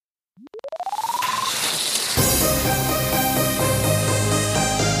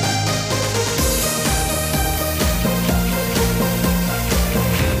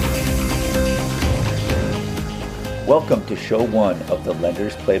Welcome to show one of the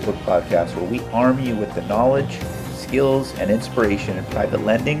Lender's Playbook podcast, where we arm you with the knowledge, skills, and inspiration in private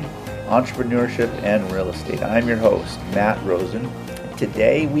lending, entrepreneurship, and real estate. I'm your host, Matt Rosen.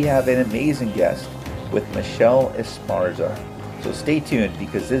 Today we have an amazing guest with Michelle Esparza. So stay tuned,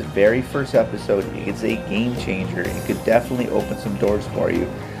 because this very first episode is a game changer. It could definitely open some doors for you.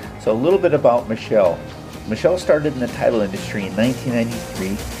 So a little bit about Michelle. Michelle started in the title industry in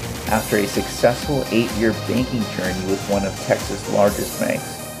 1993 after a successful 8-year banking journey with one of Texas' largest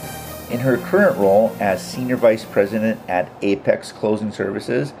banks. In her current role as Senior Vice President at Apex Closing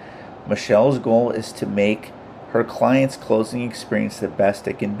Services, Michelle's goal is to make her clients' closing experience the best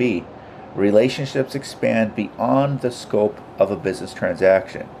it can be. Relationships expand beyond the scope of a business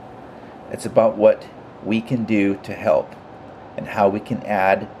transaction. It's about what we can do to help and how we can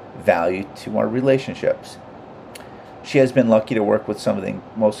add value to our relationships. She has been lucky to work with some of the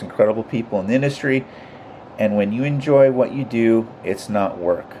most incredible people in the industry, and when you enjoy what you do, it's not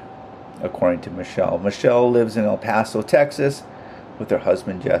work, according to Michelle. Michelle lives in El Paso, Texas, with her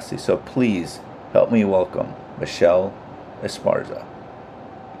husband, Jesse. So please help me welcome Michelle Esparza.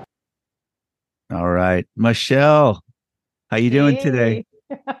 All right, Michelle, how you doing today?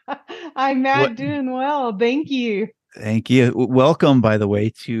 I'm Matt, doing well. Thank you. Thank you. Welcome, by the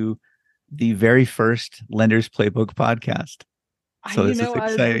way, to the very first Lender's Playbook podcast. So this is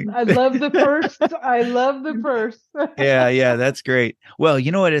exciting. I love the first. I love the first. Yeah, that's great. Well, you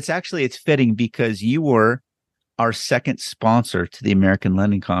know what? It's fitting, because you were our second sponsor to the American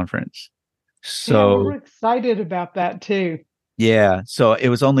Lending Conference. So we're excited about that too. Yeah. So it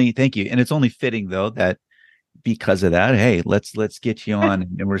was thank you. And it's only fitting, though, that because of that, hey, let's get you on,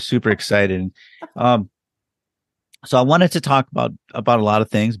 and we're super excited. So I wanted to talk about a lot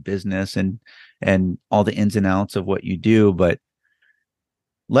of things, business and all the ins and outs of what you do, but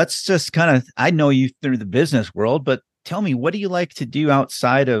let's just I know you through the business world, but tell me, what do you like to do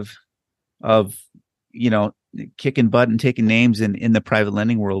outside of kicking butt and taking names in the private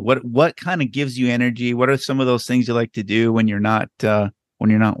lending world? What kind of gives you energy? What are some of those things you like to do when you're not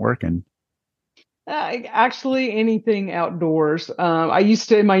working? Actually, anything outdoors.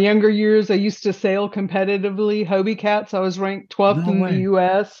 In my younger years, I used to sail competitively, Hobie Cats. I was ranked 12th in the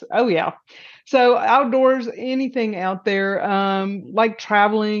U.S. Oh, yeah. So outdoors, anything out there, like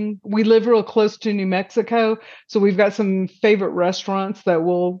traveling. We live real close to New Mexico, so we've got some favorite restaurants that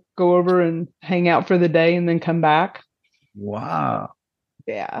we'll go over and hang out for the day and then come back. Wow.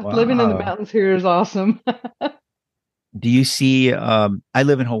 Yeah. Wow. Living in the mountains here is awesome. Do you see, I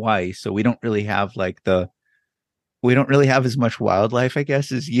live in Hawaii, so we don't really have as much wildlife, I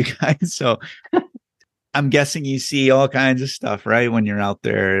guess, as you guys. So I'm guessing you see all kinds of stuff, right? When you're out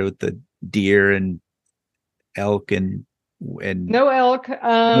there with the deer and elk and no elk.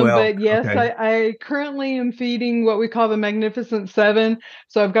 But yes, okay. I currently am feeding what we call the Magnificent Seven.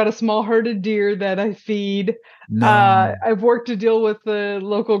 So I've got a small herd of deer that I feed. No. I've worked to deal with the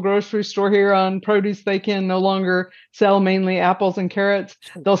local grocery store here on produce. They can no longer sell mainly apples and carrots.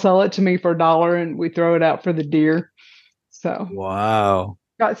 They'll sell it to me for $1, and we throw it out for the deer. So wow.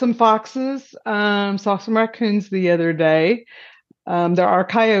 Got some foxes, saw some raccoons the other day. There are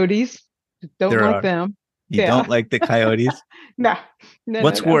coyotes. Don't like them. You don't like the coyotes? No.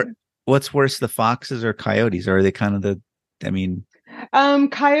 What's worse, the foxes or coyotes? Or are they kind of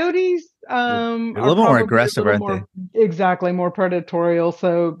coyotes a little more aggressive, aren't they? Exactly, more predatorial.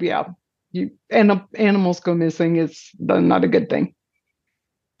 So yeah, animals go missing. It's not a good thing.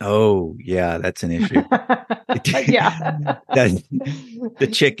 Oh yeah, that's an issue. Yeah. The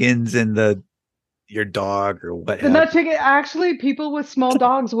chickens and your dog or what? Not chicken. Actually, people with small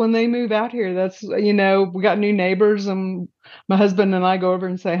dogs, when they move out here, that's, we got new neighbors, and my husband and I go over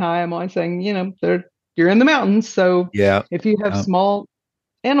and say hi. I'm always saying, you're in the mountains, so yeah, if you have small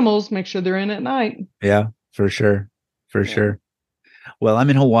animals, make sure they're in at night. Yeah, for sure. Well, I'm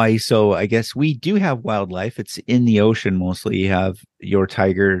in Hawaii, so I guess we do have wildlife. It's in the ocean mostly. You have your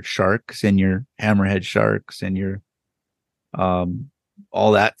tiger sharks and your hammerhead sharks and your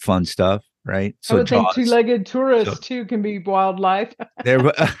all that fun stuff, right? So I would think two-legged tourists too can be wildlife.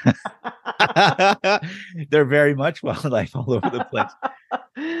 They're very much wildlife all over the place.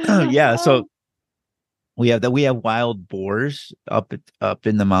 Yeah, so we have wild boars up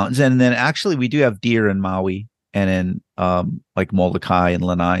in the mountains, and then actually we do have deer in Maui and in like Molokai and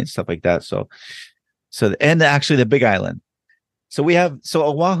Lanai and stuff like that. So and actually the Big Island. So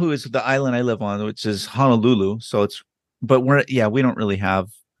Oahu is the island I live on, which is Honolulu. But we don't really have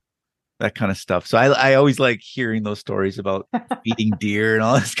that kind of stuff. So I always like hearing those stories about feeding deer and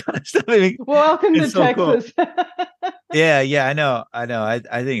all this kind of stuff. Welcome to Texas. Cool. Yeah, I know. I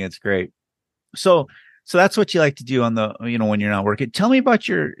think it's great. So So that's what you like to do on the, when you're not working. Tell me about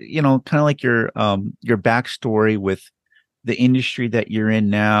your, kind of like your backstory with the industry that you're in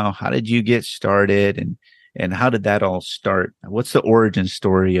now. How did you get started, and how did that all start? What's the origin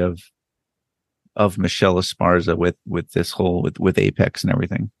story of Michelle Esparza with this whole with Apex and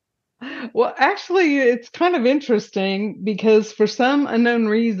everything? Well, actually, it's kind of interesting because for some unknown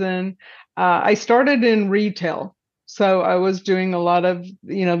reason, I started in retail. So I was doing a lot of,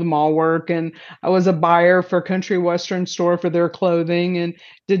 the mall work, and I was a buyer for Country Western Store for their clothing and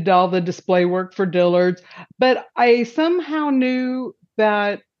did all the display work for Dillard's. But I somehow knew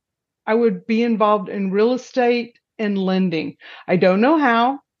that I would be involved in real estate and lending. I don't know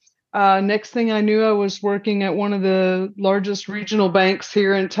how. Next thing I knew, I was working at one of the largest regional banks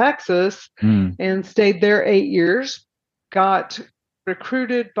here in Texas Mm. and stayed there 8 years. Got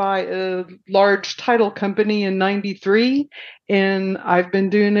recruited by a large title company in '93, and I've been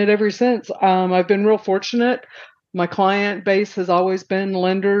doing it ever since. I've been real fortunate. My client base has always been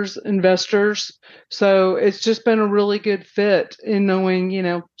lenders, investors. So it's just been a really good fit in knowing,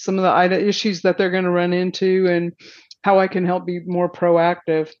 some of the issues that they're going to run into and how I can help be more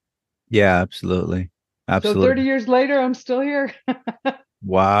proactive. Yeah, absolutely. So 30 Absolutely. years later, I'm still here.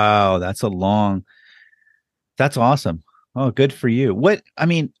 Wow, that's awesome. Oh, good for you.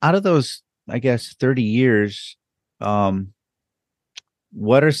 Out of those, I guess, 30 years, um,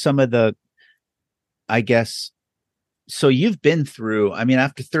 what are some of the, I guess, so you've been through,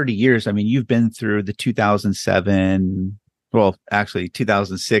 after 30 years, you've been through the 2007, well, actually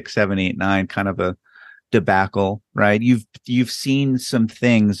 2006, 7, 8, 9 kind of a debacle, right? You've seen some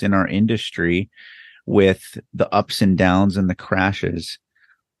things in our industry with the ups and downs and the crashes.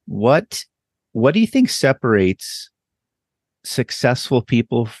 What what do you think separates successful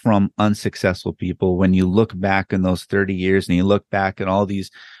people from unsuccessful people when you look back in those 30 years and you look back at all these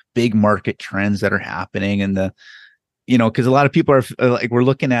big market trends that are happening, and because a lot of people are like, we're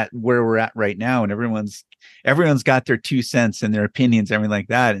looking at where we're at right now, and everyone's got their 2 cents and their opinions, everything like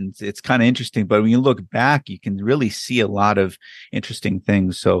that, and it's kind of interesting. But when you look back, you can really see a lot of interesting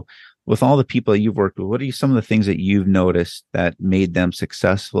things. So with all the people that you've worked with, what are some of the things that you've noticed that made them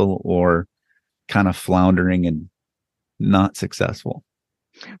successful or kind of floundering and not successful?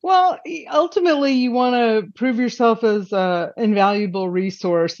 Well, ultimately, you want to prove yourself as an invaluable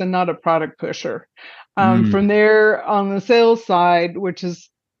resource and not a product pusher. From Mm, there, on the sales side, which is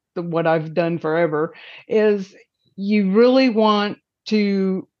what I've done forever, is you really want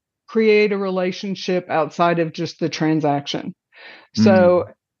to create a relationship outside of just the transaction. So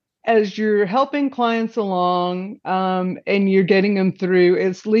mm, as you're helping clients along, and you're getting them through,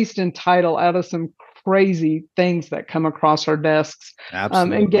 at least in title, out of some crazy things that come across our desks, and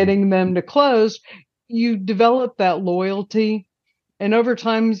absolutely. getting them to close, you develop that loyalty. And over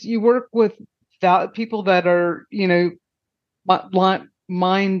time, you work with people that are,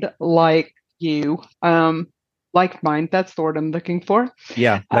 mind like you. Like mind, that's the word I'm looking for.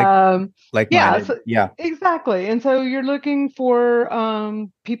 Yeah, Um, yeah, like-minded. so, Yeah, exactly. And so you're looking for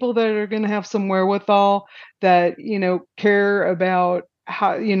people that are going to have some wherewithal, that, care about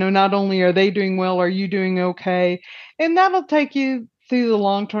how, not only are they doing well, are you doing okay? And that'll take you through the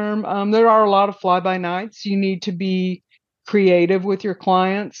long term. There are a lot of fly by nights. You need to be creative with your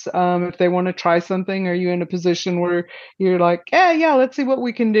clients. If they want to try something, are you in a position where you're like, yeah, let's see what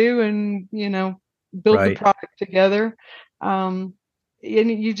we can do, and, build the right. product together. Um,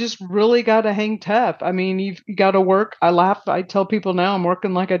 and you just really got to hang tough. I mean, you've got to work. I laugh. I tell people now I'm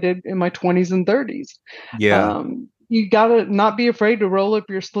working like I did in my 20s and 30s. Yeah, You got to not be afraid to roll up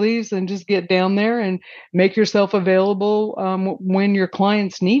your sleeves and just get down there and make yourself available, when your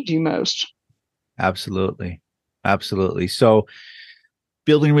clients need you most. absolutely. Absolutely. So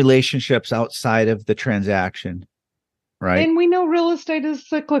building relationships outside of the transaction, right? And we know real estate is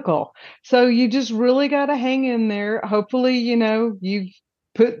cyclical. So you just really got to hang in there. Hopefully, you've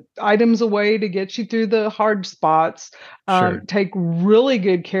put items away to get you through the hard spots. Sure. Take really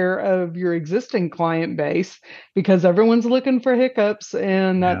good care of your existing client base, because everyone's looking for hiccups,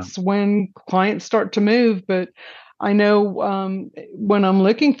 and Yeah, that's when clients start to move. But I know, when I'm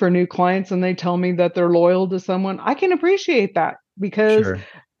looking for new clients and they tell me that they're loyal to someone, I can appreciate that, because sure.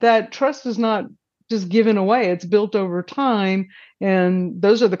 that trust is not just given away. It's built over time. And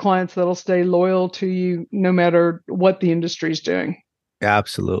those are the clients that'll stay loyal to you no matter what the industry is doing.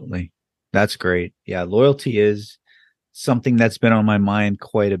 Absolutely. That's great. Yeah, loyalty is something that's been on my mind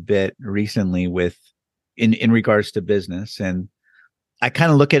quite a bit recently with in regards to business. And I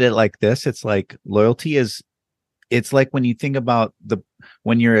kind of look at it like this. It's like loyalty is it's like when you think about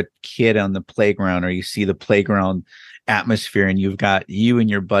when you're a kid on the playground, or you see the playground atmosphere, and you've got you and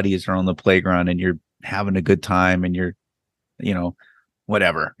your buddies are on the playground, and having a good time and you're, you know,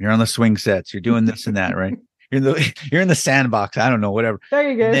 whatever. You're on the swing sets, you're doing this and that, right? You're in the sandbox. I don't know, whatever. There you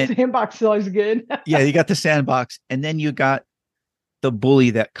And go. then, Sandbox is always good. yeah, you got the sandbox, and then you got the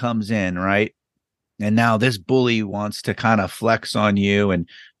bully that comes in, right? And now this bully wants to kind of flex on you and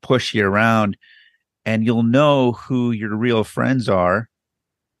push you around, and you'll know who your real friends are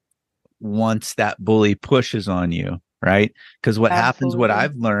once that bully pushes on you, right? Because what happens, what Absolutely.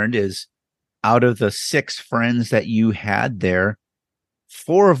 I've learned is out of the 6 friends that you had there,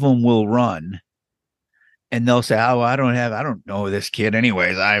 4 of them will run and they'll say, "Oh, I don't know this kid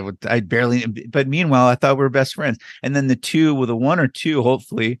anyways. I barely." But meanwhile, I thought we were best friends. And then the 2, with the 1 or 2,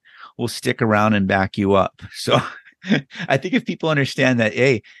 hopefully, will stick around and back you up. So, I think if people understand that,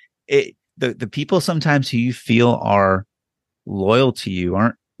 hey, the people sometimes who you feel are loyal to you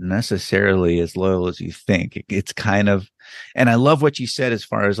aren't necessarily as loyal as you think. It's kind of, and I love what you said as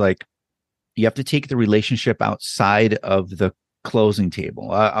far as like you have to take the relationship outside of the closing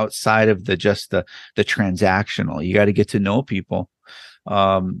table, outside of the transactional. You got to get to know people,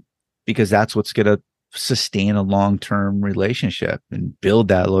 because that's what's going to sustain a long-term relationship and build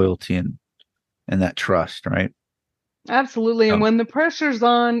that loyalty and that trust, right? Absolutely. And when the pressure's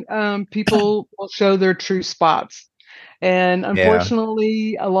on, people will show their true spots. And Yeah,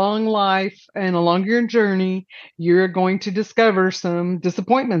 unfortunately, along life and along your journey, you're going to discover some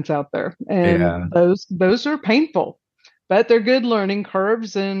disappointments out there. And yeah, those are painful, but they're good learning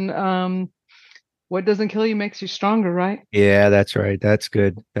curves. And what doesn't kill you makes you stronger, right? yeah. That's right. That's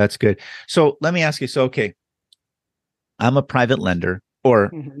good. That's good. So let me ask you. So, okay, I'm a private lender, or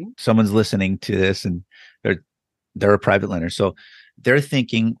Hmm. someone's listening to this and they're a private lender. So they're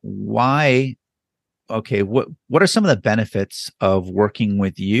thinking, why? Okay, what are some of the benefits of working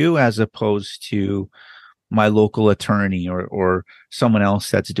with you as opposed to my local attorney or someone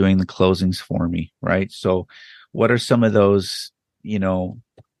else that's doing the closings for me, right? So what are some of those,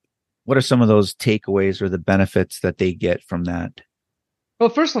 what are some of those takeaways or the benefits that they get from that? Well,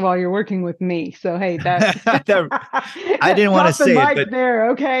 first of all, you're working with me. So, hey, that I didn't want to drop the say it, mic but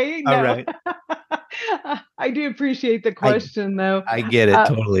there. Okay. all No, right. I do appreciate the I question, though. I get it Uh,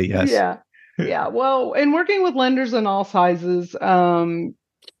 totally. Yes. yeah. Yeah. Well, in working with lenders in all sizes,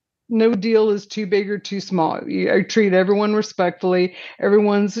 no deal is too big or too small. I treat everyone respectfully.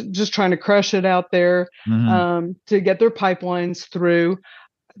 Everyone's just trying to crush it out there, Hmm. to get their pipelines through.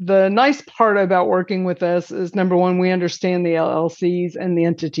 The nice part about working with us is number one, we understand the LLCs and the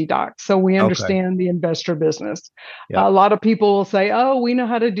entity docs. So we Okay. understand the investor business. Yep. A lot of people will say, oh, we know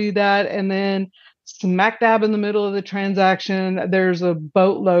how to do that. And then smack dab in the middle of the transaction, there's a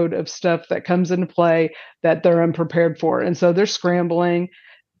boatload of stuff that comes into play that they're unprepared for. And so they're scrambling.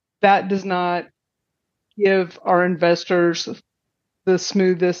 That does not give our investors the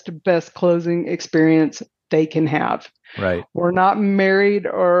smoothest, best closing experience they can have. Right. We're not married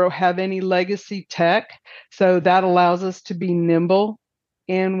or have any legacy tech, so that allows us to be nimble.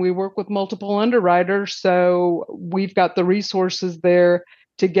 And we work with multiple underwriters, so we've got the resources there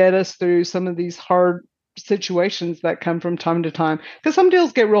to get us through some of these hard situations that come from time to time. Because some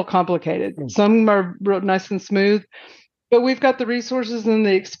deals get real complicated, some are real nice and smooth, but we've got the resources and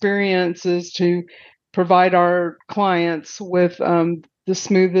the experiences to provide our clients with the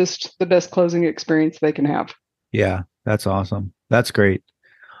smoothest, the best closing experience they can have. Yeah, that's awesome. That's great.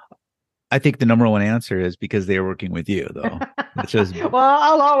 I think the number one answer is because they are working with you, though. That's just Well,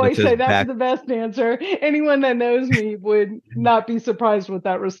 I'll that's always say just that's back. the best answer. Anyone that knows me would not be surprised with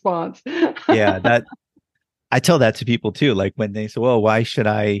that response. Yeah, that I tell that to people too. Like when they say, "Well, why should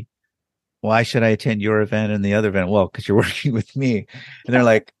I attend your event and the other event?" Well, because you're working with me, and they're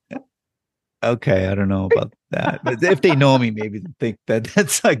like, "Okay, I don't know about that." But if they know me, maybe they think that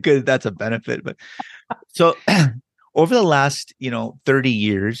that's a good, that's a benefit. But so over the last 30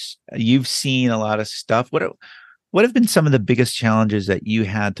 years, you've seen a lot of stuff. What have been some of the biggest challenges that you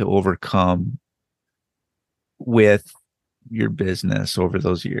had to overcome with your business over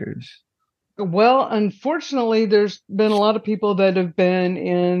those years? Well, unfortunately, there's been a lot of people that have been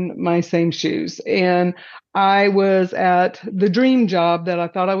in my same shoes. And I was at the dream job that I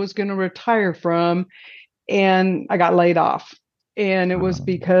thought I was going to retire from, and I got laid off. And it was Um,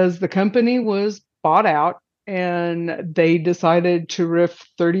 because the company was bought out and they decided to riff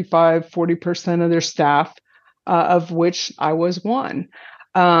 35-40% of their staff, of which I was one.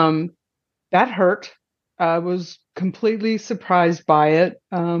 Um, that hurt. I was completely surprised by it.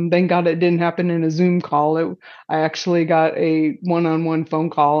 Thank God it didn't happen in a Zoom call. I actually got a one-on-one phone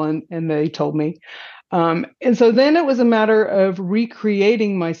call, and they told me. And so then it was a matter of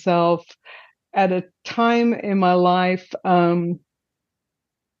recreating myself at a time in my life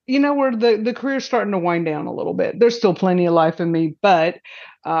where the career's starting to wind down a little bit. There's still plenty of life in me, but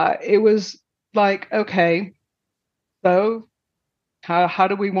it was like, okay, so how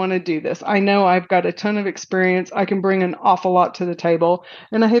do we want to do this? I know I've got a ton of experience. I can bring an awful lot to the table,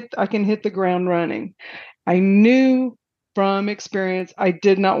 and I can hit the ground running. I knew from experience I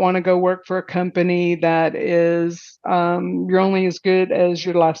did not want to go work for a company that is you're only as good as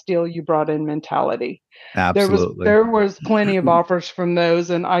your last deal you brought in mentality. Absolutely. There was plenty of offers from those,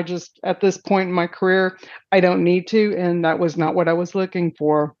 and I just, at this point in my career, I don't need to, and that was not what I was looking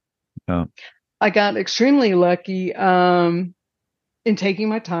for. Oh. I got extremely lucky in taking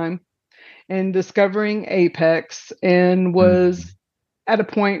my time and discovering Apex, and was at a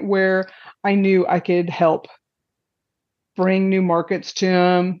point where I knew I could help bring new markets to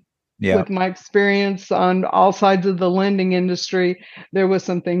them. Yeah. With my experience on all sides of the lending industry, there was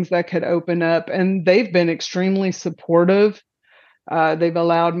some things that could open up, and they've been extremely supportive. They've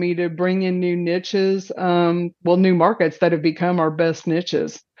allowed me to bring in new niches, new markets that have become our best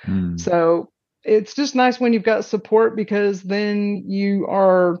niches. So it's just nice when you've got support, because then you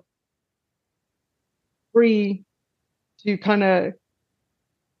are free to kind of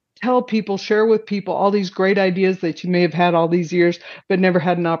tell people, share with people all these great ideas that you may have had all these years, but never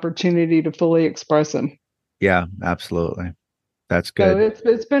had an opportunity to fully express them. Yeah, absolutely. That's So good.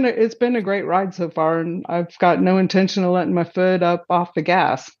 it's been a great ride so far, and I've got no intention of letting my foot up off the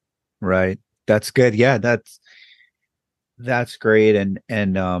gas. Right. That's good. Yeah, that's great. And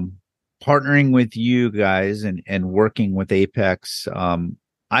partnering with you guys and working with Apex,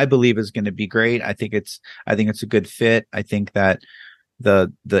 I believe is going to be great. I think it's a good fit. I think that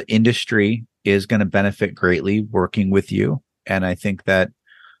the industry is going to benefit greatly working with you. And I think that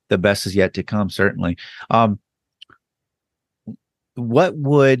the best is yet to come, certainly.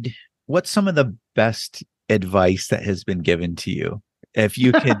 What's some of the best advice that has been given to you? If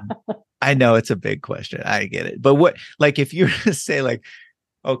you can, I know it's a big question. I get it. But like, if you say like,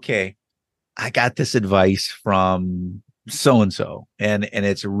 okay, I got this advice from so and so, and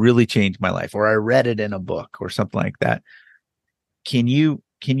it's really changed my life, or I read it in a book or something like that. Can you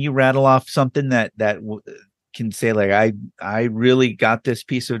rattle off something that can say like, I really got this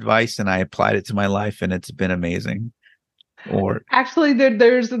piece of advice and I applied it to my life and it's been amazing? Or actually,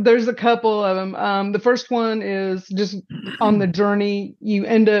 there's a couple of them. The first one is just on the journey. You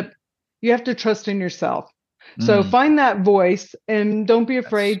have to trust in yourself. So find that voice and don't be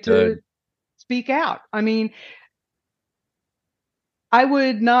afraid to speak out. I mean, I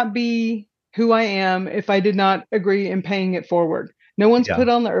would not be who I am if I did not agree in paying it forward. No one's put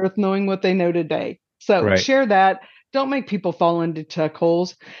on the earth knowing what they know today. So share that. Don't make people fall into tuck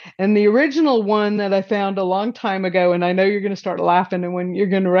holes. And the original one that I found a long time ago, and I know you're going to start laughing and when you're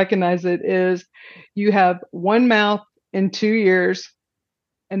going to recognize it, is you have one mouth and two ears,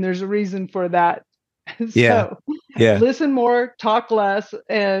 and there's a reason for that. So listen more, talk less,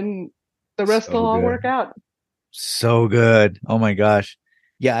 and the rest will all work out. So good. Oh my gosh.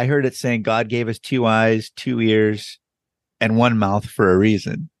 Yeah, I heard it saying God gave us two eyes, two ears, and one mouth for a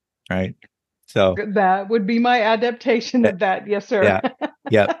reason, right? So that would be my adaptation of that. Yes, sir. Yeah.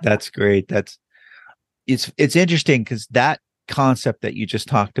 Yeah, that's great. It's interesting because that concept that you just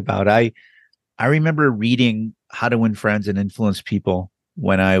talked about, I remember reading How to Win Friends and Influence People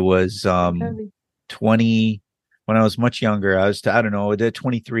when I was 20, when I was much younger. I don't know, I did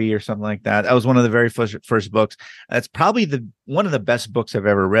 23 or something like that. That was one of the very first books. That's probably one of the best books I've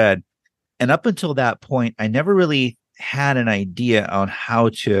ever read. And up until that point, I never really had an idea on how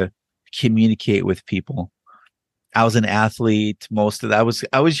to communicate with people. I was an athlete. I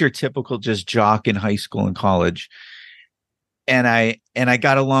was your typical just jock in high school and college. And I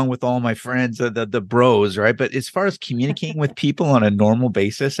got along with all my friends, the bros, right? But as far as communicating with people on a normal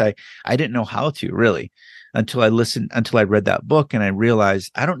basis, I didn't know how to really until I read that book and I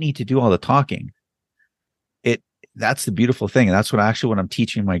realized I don't need to do all the talking. That's the beautiful thing. And that's what I'm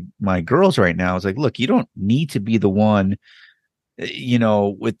teaching my girls right now is like, look, you don't need to be the one,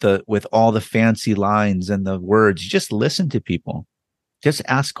 with all the fancy lines and the words. You just listen to people, just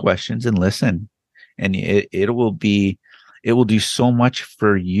ask questions and listen. And it will do so much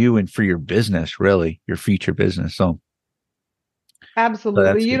for you and for your business, really, your future business. So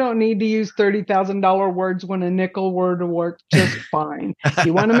absolutely. You don't need to use $30,000 words when a nickel word will work just fine.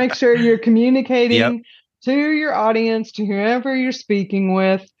 You want to make sure you're communicating to your audience, to whoever you're speaking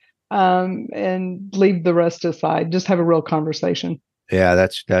with, and leave the rest aside. Just have a real conversation. Yeah,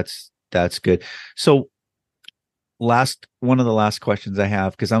 that's good. So one of the last questions I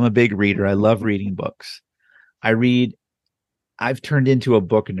have, because I'm a big reader. I love reading books. I I've turned into a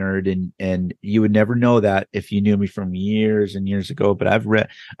book nerd, and you would never know that if you knew me from years and years ago. But I read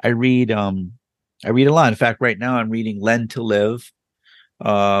I read a lot. In fact, right now I'm reading Lend to Live.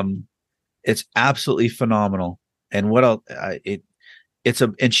 It's absolutely phenomenal. And what else?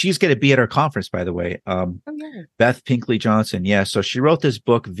 And she's going to be at our conference, by the way. Oh, yeah. Beth Pinkley Johnson. Yeah. So she wrote this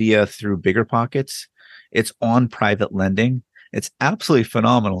book through Bigger Pockets. It's on private lending. It's absolutely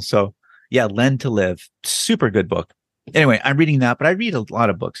phenomenal. So yeah, Lend to Live, super good book. Anyway, I'm reading that, but I read a lot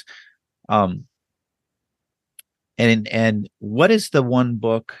of books. And what is the one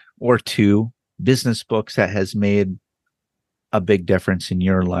book or two business books that has made a big difference in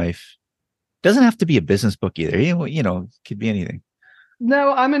your life? Doesn't have to be a business book either. It could be anything.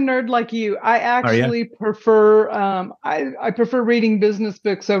 No, I'm a nerd like you. I actually prefer I prefer reading business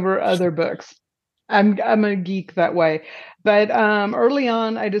books over other books. I'm a geek that way. But early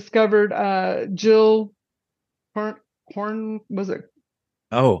on I discovered Jill was it?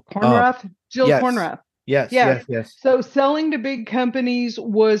 Oh, Kornrath? Jill yes. Kornrath. Yes. So selling to big companies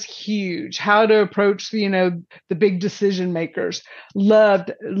was huge. How to approach the big decision makers.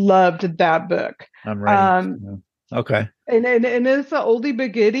 Loved that book. I'm writing. Okay. And it's an oldie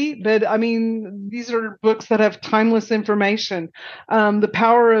but goodie, but I mean, these are books that have timeless information. The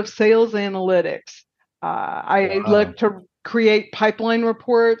Power of Sales Analytics. I look to create pipeline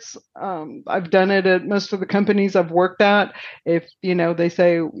reports. I've done it at most of the companies I've worked at. If, they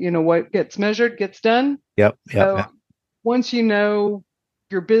say, what gets measured gets done. Yep. Once you know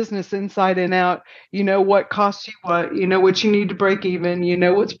your business inside and out, what costs you what you need to break even,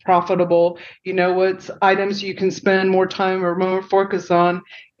 what's profitable, what's items you can spend more time or more focus on,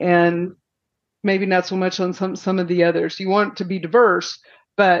 and maybe not so much on some of the others. You want to be diverse,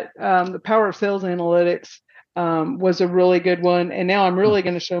 but the Power of Sales Analytics was a really good one. And now I'm really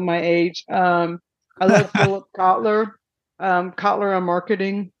going to show my age. I love Philip Kotler, Kotler on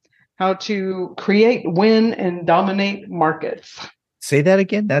marketing, how to create, win, and dominate markets. Say that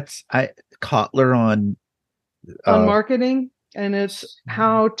again. That's Kotler on marketing, and it's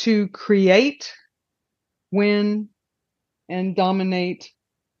how to create, win, and dominate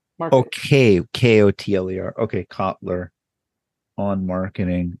markets. Okay, Kotler. Okay, Kotler on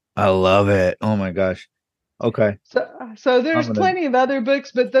marketing. I love it. Oh my gosh. Okay. So there's plenty of other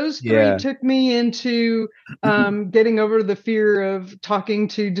books, but those three took me into getting over the fear of talking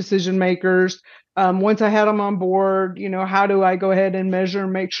to decision makers. Once I had them on board, how do I go ahead and measure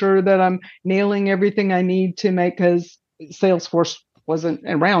and make sure that I'm nailing everything I need to make, because Salesforce wasn't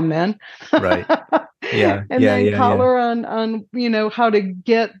around then. Right. Yeah. And then Kotler on how to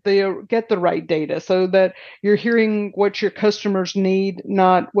get the right data so that you're hearing what your customers need,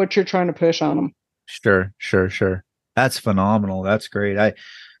 not what you're trying to push on them. Sure. That's phenomenal. That's great.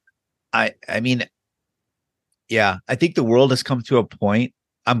 I mean, yeah, I think the world has come to a point.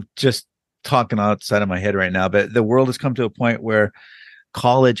 I'm just talking outside of my head right now, but the world has come to a point where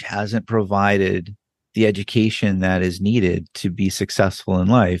college hasn't provided the education that is needed to be successful in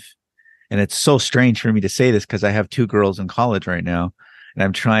life. And it's so strange for me to say this because I have two girls in college right now, and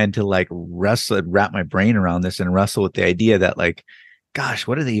I'm trying to wrap my brain around this and wrestle with the idea that, like, gosh,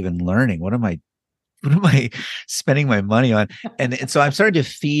 what are they even learning? What am I spending my money on? And so I'm starting to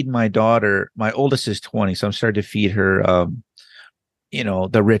feed my daughter. My oldest is 20. So I'm starting to feed her,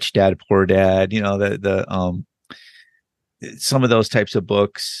 the Rich Dad, Poor Dad, some of those types of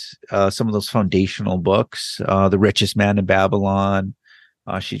books, some of those foundational books, The Richest Man in Babylon.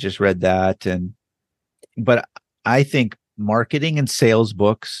 She just read that. But I think marketing and sales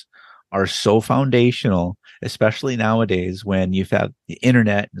books are so foundational, especially nowadays when you've had the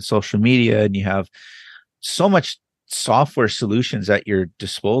internet and social media, and you have so much software solutions at your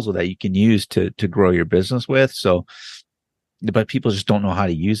disposal that you can use to grow your business with. So, but people just don't know how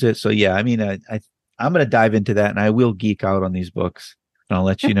to use it. So yeah, I mean, I'm going to dive into that, and I will geek out on these books, and I'll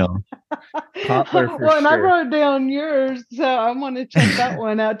let you know. Kotler for and sure. I wrote down yours, so I want to check that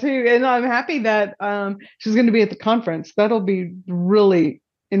one out too. And I'm happy that she's going to be at the conference. That'll be really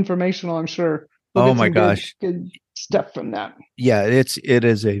informational, I'm sure. Oh my gosh, good stuff from that. Yeah, it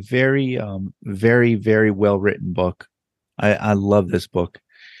is a very very, very well written book. I love this book.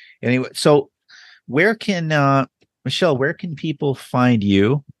 Anyway, so where can Michelle, where can people find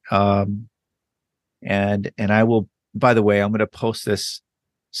you? And I will, by the way, I'm going to post this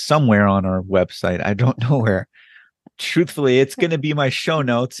somewhere on our website. I don't know where. Truthfully, it's going to be my show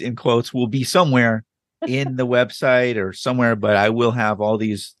notes, in quotes, will be somewhere in the website or somewhere, but I will have all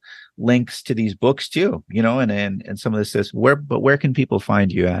these links to these books too, and some of this is where can people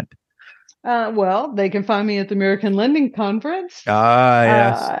find you at? Well, they can find me at the American Lending Conference.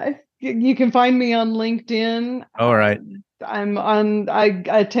 Yes. You can find me on LinkedIn. All right. I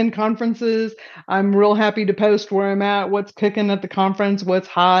attend conferences. I'm real happy to post where I'm at, what's cooking at the conference, what's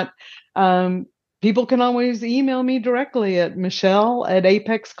hot. People can always email me directly at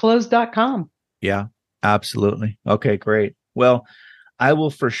michelle@apexclose.com. Yeah, absolutely. Okay, great. Well, I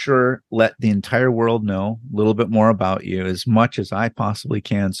will for sure let the entire world know a little bit more about you, as much as I possibly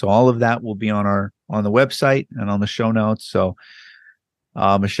can. So all of that will be on the website and on the show notes. So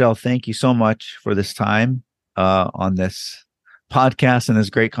Michelle, thank you so much for this time on this podcast and this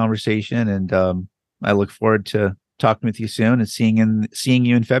great conversation. And I look forward to talking with you soon and seeing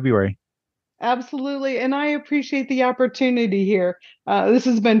you in February. Absolutely. And I appreciate the opportunity here. This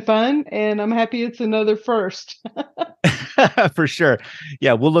has been fun, and I'm happy it's another first. For sure.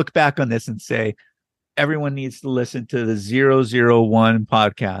 Yeah, we'll look back on this and say, everyone needs to listen to the 001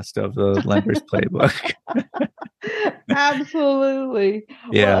 podcast of the Lender's Playbook. Absolutely.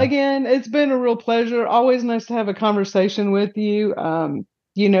 Yeah. Well, again, it's been a real pleasure. Always nice to have a conversation with you.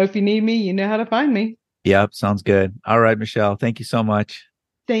 If you need me, you know how to find me. Yep. Sounds good. All right, Michelle. Thank you so much.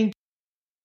 Thank